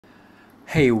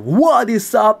Hey, what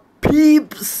is up,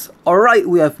 peeps? Alright,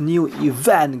 we have new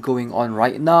event going on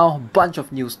right now. Bunch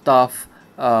of new stuff.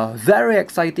 Very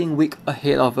exciting week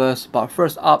ahead of us. But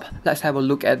first up, let's have a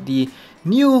look at the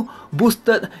new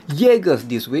boosted Jaegers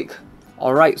this week.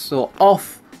 Alright, so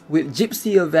off with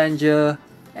Gypsy Avenger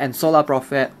and Solar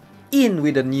Prophet. In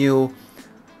with the new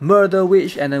Murder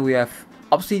Witch, and then we have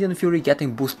Obsidian Fury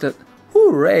getting boosted.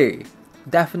 Hooray!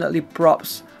 Definitely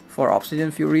props for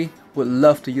Obsidian Fury. Would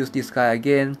love to use this guy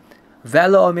again.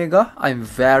 Valor Omega, I'm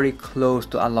very close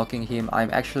to unlocking him. I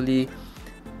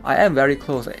am very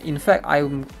close. In fact,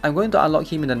 I'm going to unlock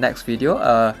him in the next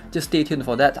video. Just stay tuned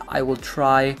for that. I will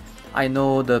try. I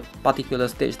know the particular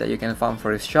stage that you can farm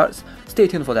for his shards. Stay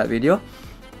tuned for that video.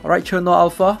 Alright, Cherno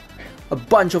Alpha. A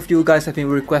bunch of you guys have been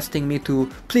requesting me to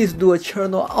please do a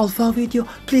Cherno Alpha video.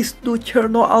 Please do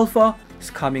Cherno Alpha. It's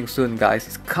coming soon, guys.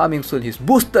 It's coming soon. He's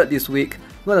boosted this week.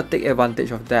 I'm gonna take advantage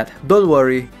of that. Don't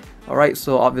worry. Alright,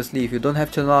 so obviously if you don't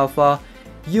have Cherno Alpha,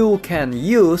 you can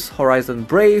use Horizon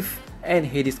Brave and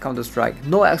Hades Counter-Strike.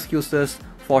 No excuses.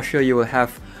 For sure you will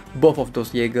have both of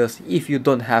those Jaegers. If you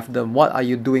don't have them, what are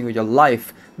you doing with your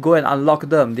life? Go and unlock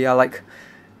them. They are like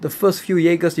the first few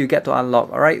Jaegers you get to unlock.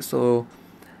 Alright, so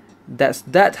that's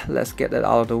that. Let's get that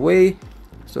out of the way.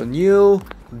 So new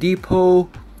depot.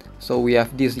 So we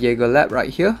have this Jaeger lab right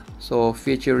here. So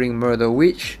featuring Murder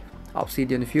Witch,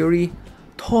 Obsidian Fury,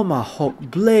 Tomahawk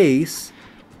Blaze.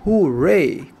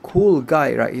 Hooray! Cool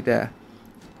guy right there.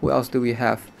 Who else do we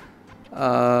have?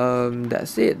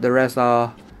 That's it. The rest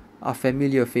are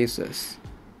familiar faces.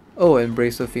 Oh, and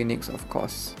Bracer Phoenix, of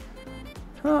course.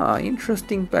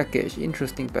 Interesting package.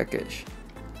 Interesting package.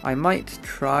 I might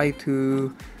try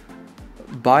to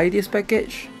buy this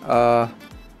package. I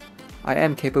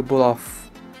am capable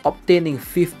of obtaining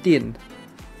 15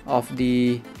 of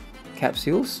the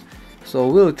capsules. So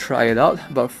we'll try it out,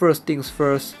 but first things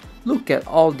first, look at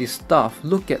all this stuff.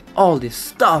 Look at all this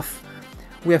stuff.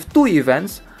 We have two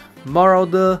events,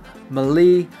 Marauder,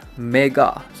 Melee,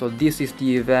 Mega. So this is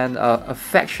the event, a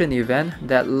faction event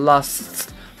that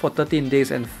lasts for 13 days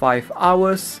and 5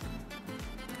 hours.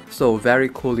 So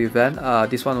very cool event.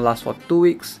 This one lasts for 2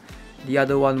 weeks. The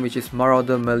other one, which is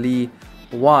Marauder Melee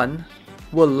 1,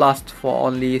 will last for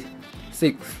only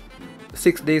 6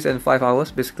 days and 5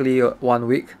 hours, basically 1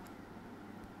 week.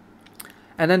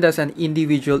 And then there's an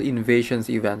individual invasions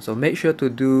event, so make sure to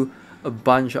do a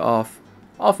bunch of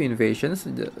invasions.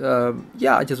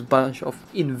 Yeah, just a bunch of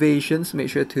invasions. Make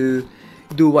sure to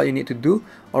do what you need to do.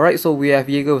 Alright, so we have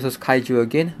Jaeger vs Kaiju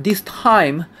again, this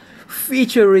time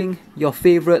featuring your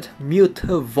favorite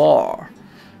Mutavore.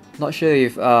 Not sure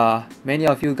if many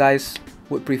of you guys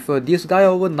would prefer this guy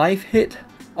over Knifehead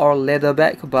or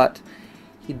Leatherback, but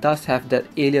he does have that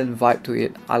alien vibe to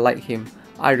it. I like him.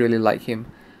 I really like him.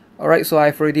 Alright, so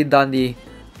I've already done the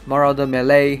Marauder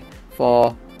Melee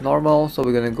for normal, so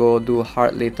we're gonna go do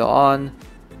hard later on.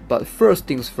 But first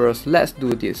things first, let's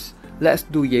do this. Let's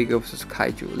do Jaeger vs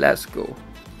Kaiju. Let's go.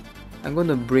 I'm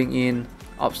gonna bring in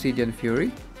Obsidian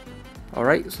Fury.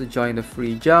 Alright, so join the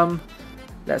free jump.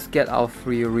 Let's get our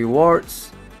free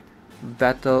rewards.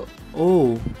 Battle.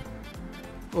 Oh.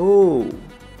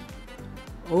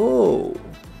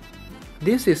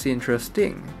 This is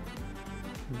interesting.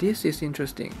 This is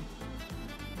interesting.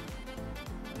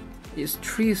 It's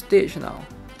 3 stage now.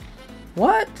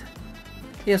 What?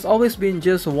 It has always been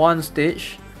just 1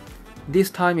 stage. This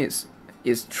time it's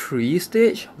 3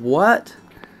 stage. What?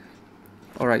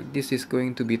 Alright, this is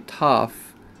going to be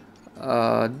tough.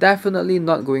 Definitely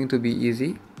not going to be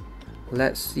easy.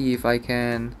 Let's see if I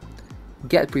can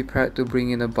get prepared to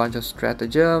bring in a bunch of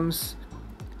stratagems.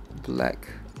 Black.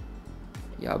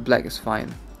 Yeah, black is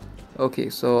fine. Okay,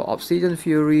 so Obsidian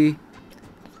Fury,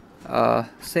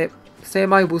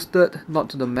 semi-boosted, not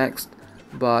to the max,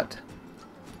 but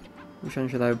which one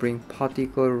should I bring?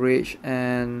 Particle Rage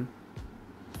and...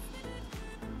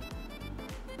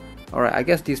 Alright, I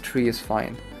guess these 3 is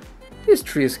fine. These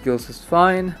 3 skills is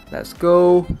fine. Let's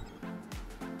go.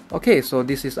 Okay, so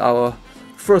this is our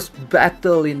first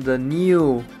battle in the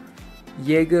new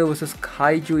Jaeger vs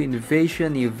Kaiju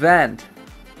Invasion event.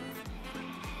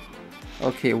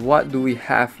 Okay, what do we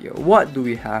have here? What do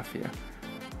we have here?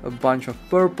 A bunch of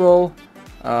purple,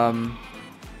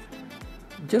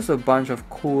 just a bunch of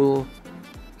cool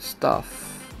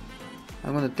stuff.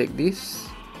 I'm gonna take this.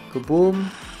 Kaboom.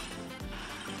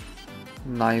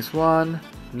 Nice one.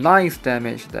 Nice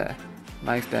damage there.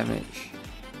 Nice damage.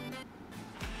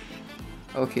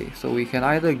 Okay, so we can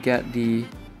either get the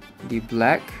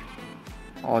black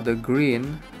or the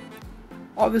green.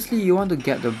 Obviously you want to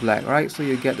get the black, right? So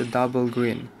you get the double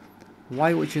green.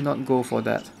 Why would you not go for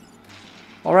that?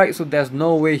 Alright, so there's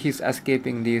no way he's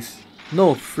escaping this.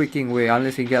 No freaking way,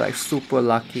 unless he get like super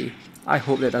lucky. I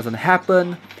hope that doesn't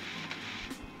happen.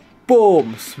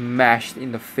 Boom! Smashed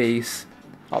in the face.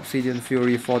 Obsidian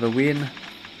Fury for the win.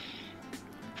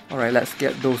 Alright, let's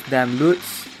get those damn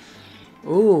loots.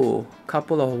 Oh,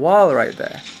 couple of wall right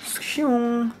there.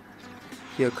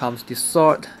 Here comes the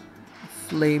sword.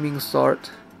 Flaming sword.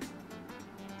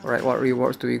 Alright, what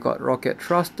rewards do we got? Rocket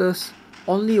thrusters.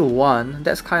 Only one.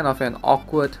 That's kind of an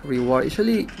awkward reward.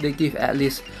 Usually they give at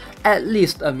least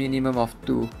a minimum of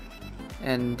 2.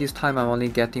 And this time I'm only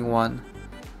getting 1.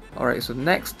 Alright, so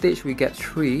next stage we get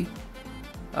 3.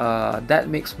 That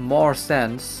makes more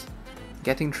sense.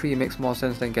 Getting 3 makes more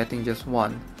sense than getting just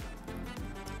 1.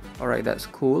 Alright, that's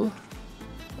cool.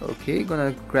 Okay,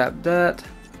 gonna grab that.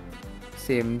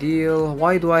 Same deal.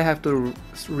 Why do I have to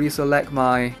reselect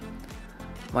my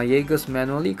Jaegers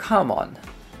manually? Come on.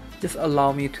 Just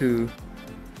allow me to...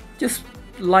 Just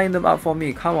line them up for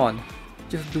me, come on.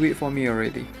 Just do it for me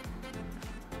already.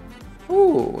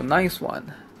 Oh, nice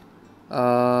one.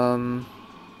 I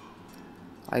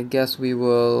guess we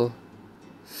will...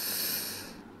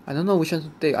 I don't know which one to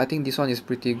take. I think this one is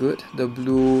pretty good. The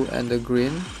blue and the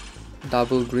green.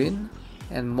 Double green.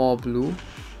 And more blue.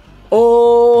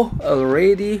 Oh,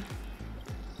 already.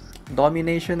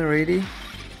 Domination already.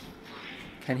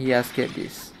 Can he escape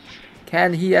this?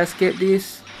 Can he escape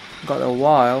this? Got a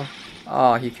while.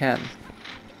 Ah, he can.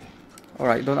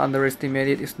 Alright, don't underestimate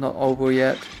it. It's not over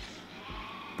yet.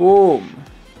 Boom.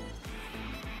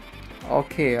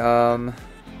 Okay,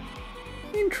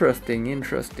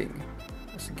 interesting.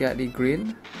 Let's get the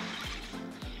green.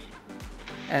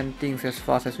 End things as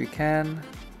fast as we can.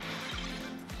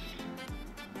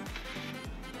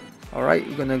 Alright,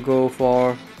 we're gonna go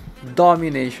for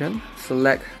domination.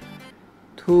 Select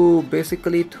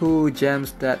basically two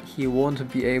gems that he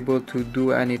won't be able to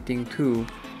do anything to,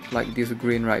 like this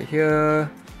green right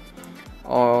here,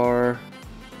 or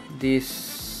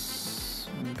this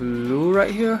blue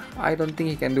right here. I don't think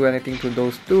he can do anything to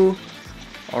those two.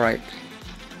 Alright,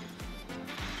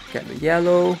 get the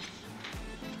yellow.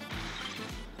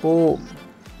 Boom,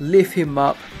 lift him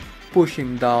up, push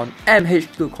him down,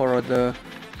 MH2 corridor,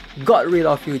 got rid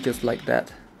of you just like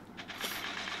that.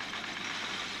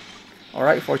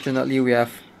 Alright, fortunately we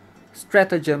have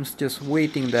stratagems just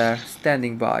waiting there,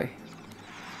 standing by.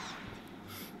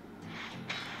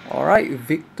 Alright,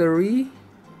 victory.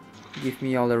 Give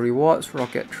me all the rewards,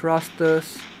 rocket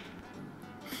thrusters.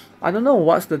 I don't know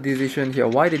what's the decision here,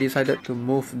 why they decided to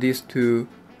move this to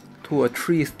a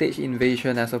 3-stage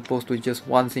invasion as opposed to just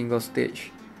one single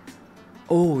stage.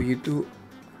 Oh, you do.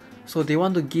 So they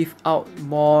want to give out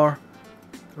more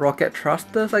rocket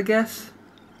thrusters, I guess.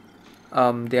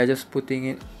 They are just putting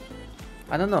it,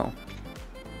 I don't know.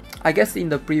 I guess in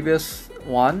the previous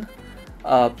one,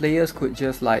 players could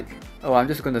just like, oh, I'm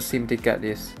just gonna sim ticket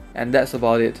this, and that's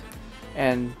about it,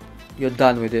 and you're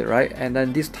done with it, right? And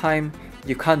then this time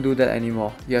you can't do that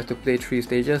anymore. You have to play 3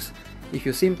 stages. If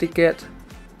you sim ticket,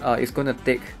 it's gonna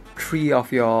take 3 of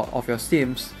your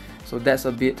sims, so that's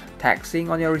a bit taxing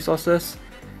on your resources.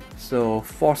 So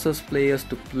forces players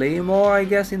to play more, I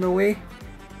guess, in a way.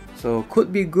 So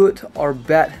could be good or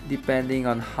bad depending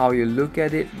on how you look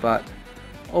at it, but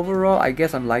overall I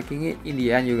guess I'm liking it. In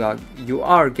the end you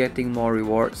are getting more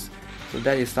rewards, so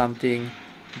that is something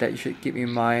that you should keep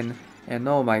in mind. And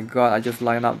oh my god, I just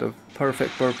lined up the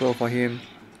perfect purple for him.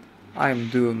 I'm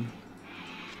doomed.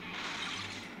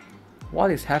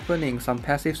 What is happening? Some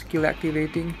passive skill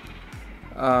activating?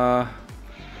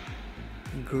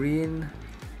 Green,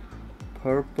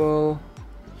 purple,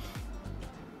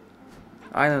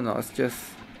 I don't know, it's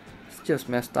just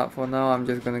messed up for now. I'm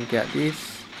just gonna get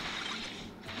this.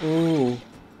 Oh,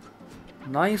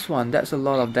 nice one, that's a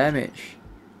lot of damage.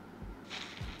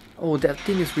 Oh, that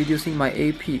thing is reducing my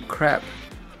AP, crap.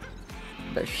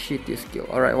 That shitty skill.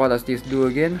 Alright, what does this do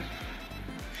again?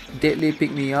 Deadly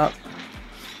pick me up.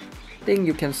 Think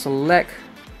you can select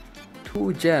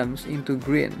 2 gems into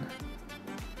green.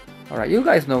 Alright, you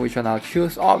guys know which one I'll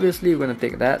choose. Obviously we're gonna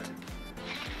take that.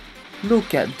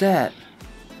 Look at that.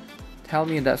 Tell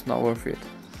me that's not worth it.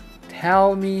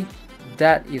 Tell me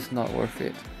that is not worth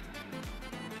it.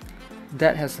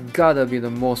 That has gotta be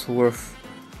the most worth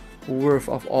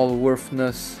of all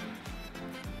worthness.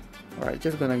 Alright,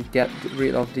 just gonna get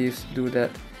rid of this, do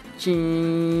that.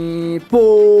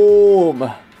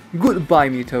 Boom! Goodbye,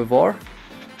 Mutavore.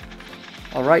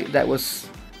 Alright, that was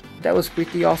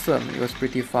pretty awesome. It was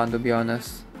pretty fun, to be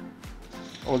honest.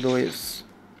 Although it's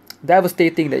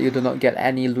devastating that you do not get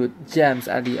any loot gems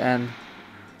at the end.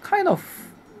 Kind of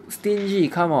stingy,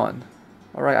 come on.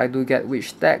 Alright, I do get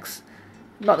witch stacks.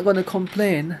 Not gonna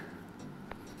complain.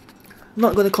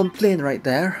 Not gonna complain right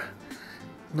there.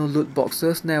 No loot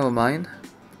boxes, never mind.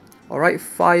 Alright,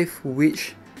 5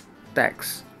 witch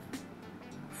tags.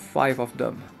 5 of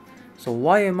them. So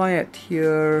why am I at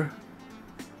tier...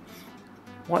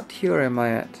 What tier am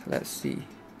I at? Let's see.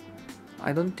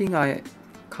 I don't think I...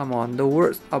 Come on, the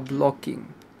words are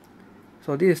blocking.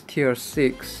 So this is tier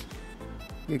 6.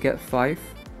 You get 5.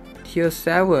 Tier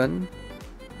 7.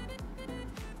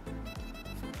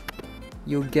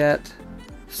 You get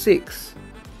 6.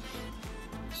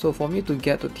 So for me to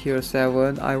get to tier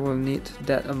 7, I will need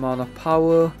that amount of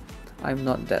power. I'm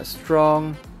not that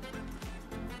strong.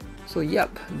 So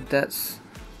yep, that's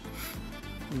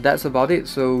about it.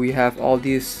 So we have all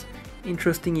these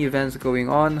interesting events going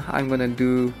on. I'm gonna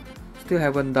do... Still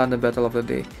haven't done the battle of the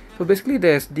day. So basically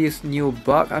there's this new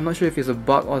bug. I'm not sure if it's a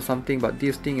bug or something, but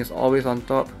this thing is always on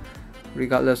top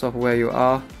regardless of where you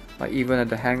are. Like even at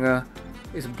the hangar,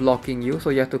 it's blocking you. So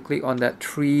you have to click on that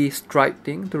 3 stripe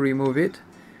thing to remove it,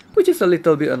 which is a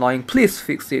little bit annoying. Please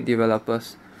fix it,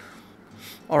 developers.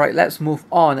 Alright, let's move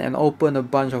on and open a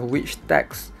bunch of witch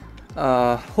tags.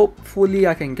 Hopefully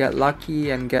I can get lucky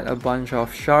and get a bunch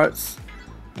of shards,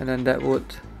 and then that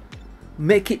would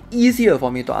make it easier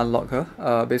for me to unlock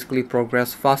her, basically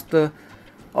progress faster.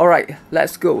 Alright,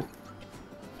 let's go.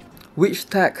 Witch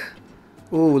tag.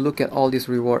 Oh, look at all these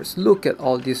rewards. Look at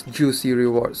all these juicy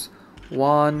rewards.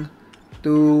 1,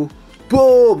 2,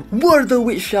 boom! Murder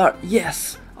witch shard!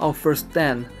 Yes! Our first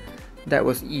 10. That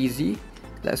was easy.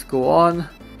 Let's go on.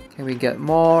 Can we get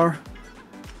more?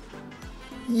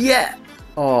 Yeah!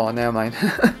 Oh, never mind.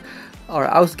 Alright,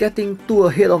 I was getting too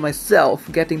ahead of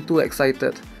myself, getting too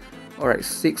excited. Alright,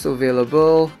 6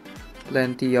 available.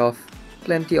 Plenty of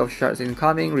shards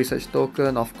incoming. Research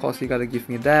token, of course you gotta give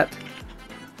me that.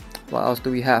 What else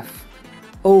do we have?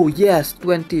 Oh yes,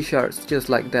 20 shards, just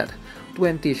like that.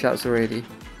 20 shards already.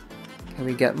 Can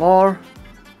we get more?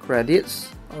 Credits.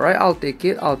 Alright, I'll take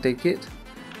it,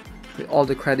 With all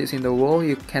the credits in the world,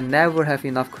 you can never have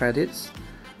enough credits.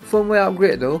 Firmware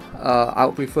upgrade though, I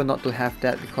would prefer not to have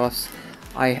that because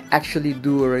I actually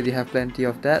do already have plenty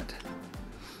of that.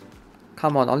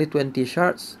 Come on, only 20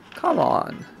 shards. Come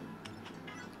on.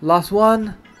 Last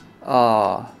one.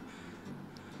 Alright,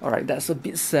 that's a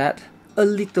bit sad. A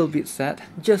little bit sad.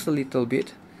 Just a little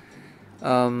bit.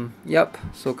 Yep,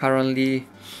 so currently...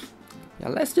 Yeah,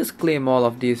 let's just claim all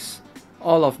of these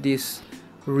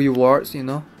rewards, you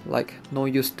know. Like, no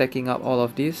use stacking up all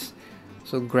of this.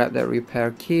 So grab that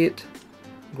repair kit.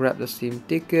 Grab the sim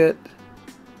ticket.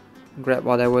 Grab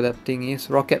whatever that thing is.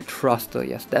 Rocket thruster,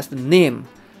 yes, that's the name.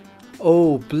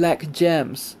 Oh, black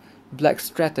gems. Black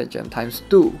stratagem times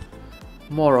 2.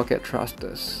 More rocket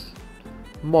thrusters.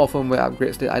 More firmware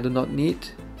upgrades that I do not need.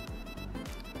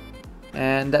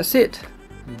 And that's it.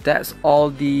 That's all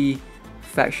the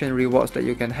faction rewards that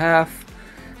you can have.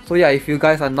 So yeah, if you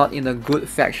guys are not in a good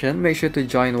faction, make sure to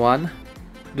join one.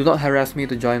 Do not harass me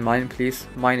to join mine, please.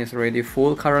 Mine is already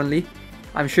full currently.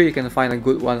 I'm sure you can find a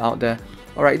good one out there.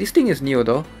 Alright, this thing is new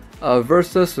though.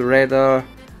 Versus radar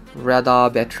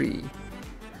battery.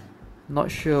 Not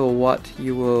sure what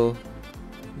you will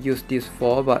use this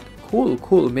for, but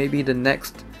cool. Maybe the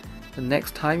next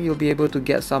time you'll be able to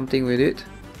get something with it.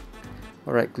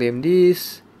 Alright, claim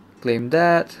this, claim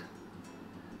that,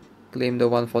 claim the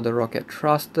one for the rocket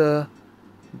thruster,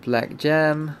 black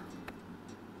gem.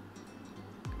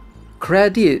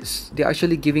 Credits! They're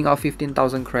actually giving out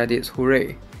 15,000 credits,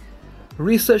 hooray!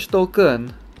 Research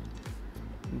token.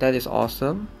 That is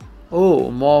awesome. Oh,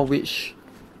 more witch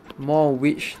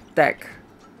tag.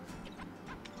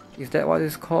 Is that what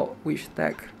it's called? Witch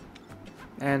tag.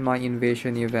 And my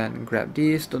invasion event. Grab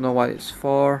this. Don't know what it's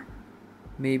for.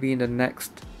 Maybe in the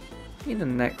next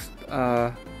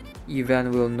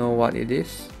event we'll know what it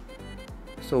is.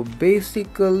 So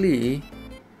basically,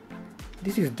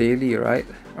 this is daily, right?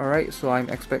 Alright, so I'm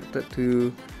expected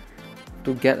to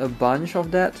get a bunch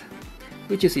of that,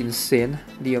 which is insane.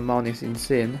 The amount is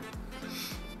insane.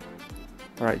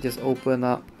 Alright, just open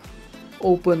up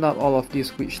all of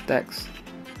these witch tags.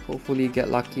 Hopefully get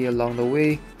lucky along the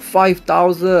way.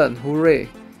 5,000! Hooray!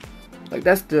 Like,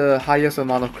 that's the highest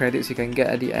amount of credits you can get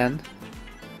at the end.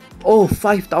 Oh,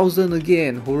 5,000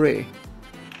 again! Hooray!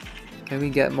 Can we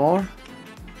get more?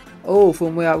 Oh,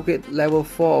 firmware upgrade level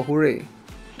 4, hooray!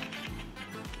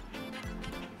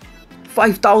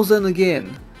 5,000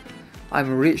 again!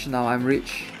 I'm rich now, I'm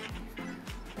rich.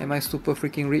 Am I super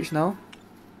freaking rich now?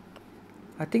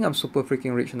 I think I'm super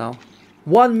freaking rich now.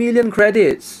 1 million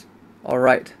credits!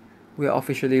 Alright, we are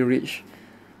officially rich.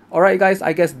 Alright guys,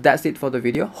 I guess that's it for the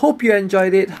video. Hope you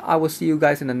enjoyed it. I will see you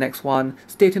guys in the next one.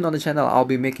 Stay tuned on the channel. I'll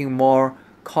be making more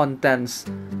contents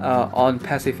on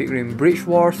Pacific Rim Bridge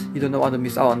Wars. You don't want to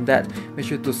miss out on that. Make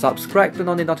sure to subscribe, turn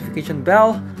on the notification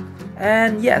bell,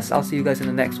 and yes, I'll see you guys in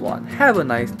the next one. Have a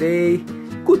nice day.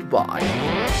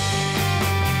 Goodbye.